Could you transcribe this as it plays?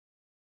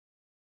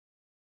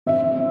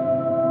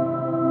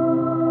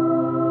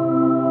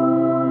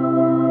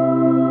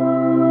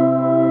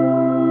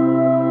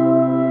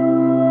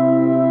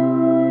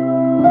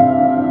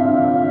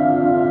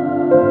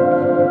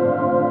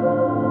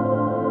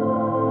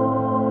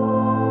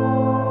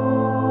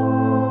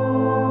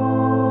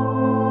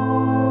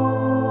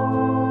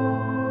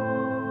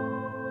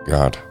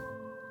God,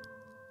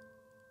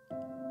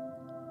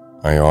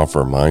 I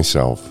offer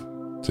myself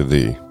to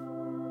Thee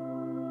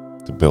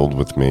to build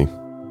with me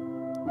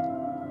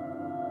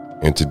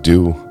and to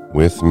do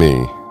with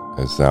me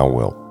as Thou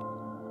wilt.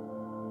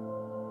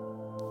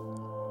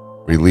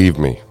 Relieve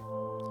me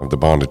of the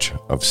bondage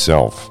of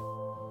self,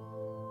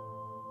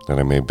 that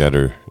I may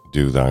better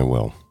do Thy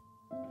will.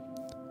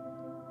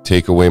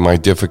 Take away my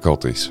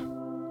difficulties,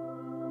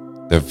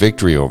 that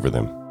victory over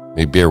them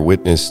may bear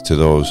witness to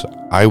those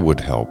I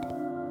would help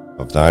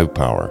of Thy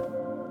power,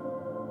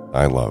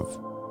 Thy love,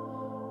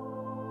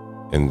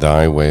 and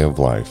Thy way of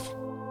life.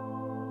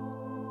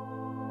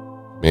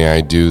 May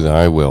I do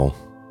Thy will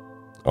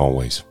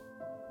always.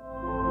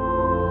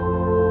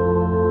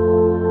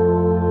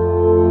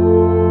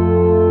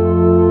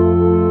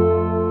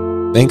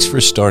 Thanks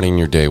for starting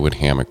your day with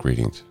hammock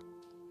readings,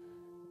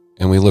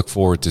 and we look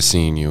forward to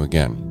seeing you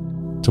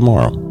again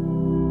tomorrow.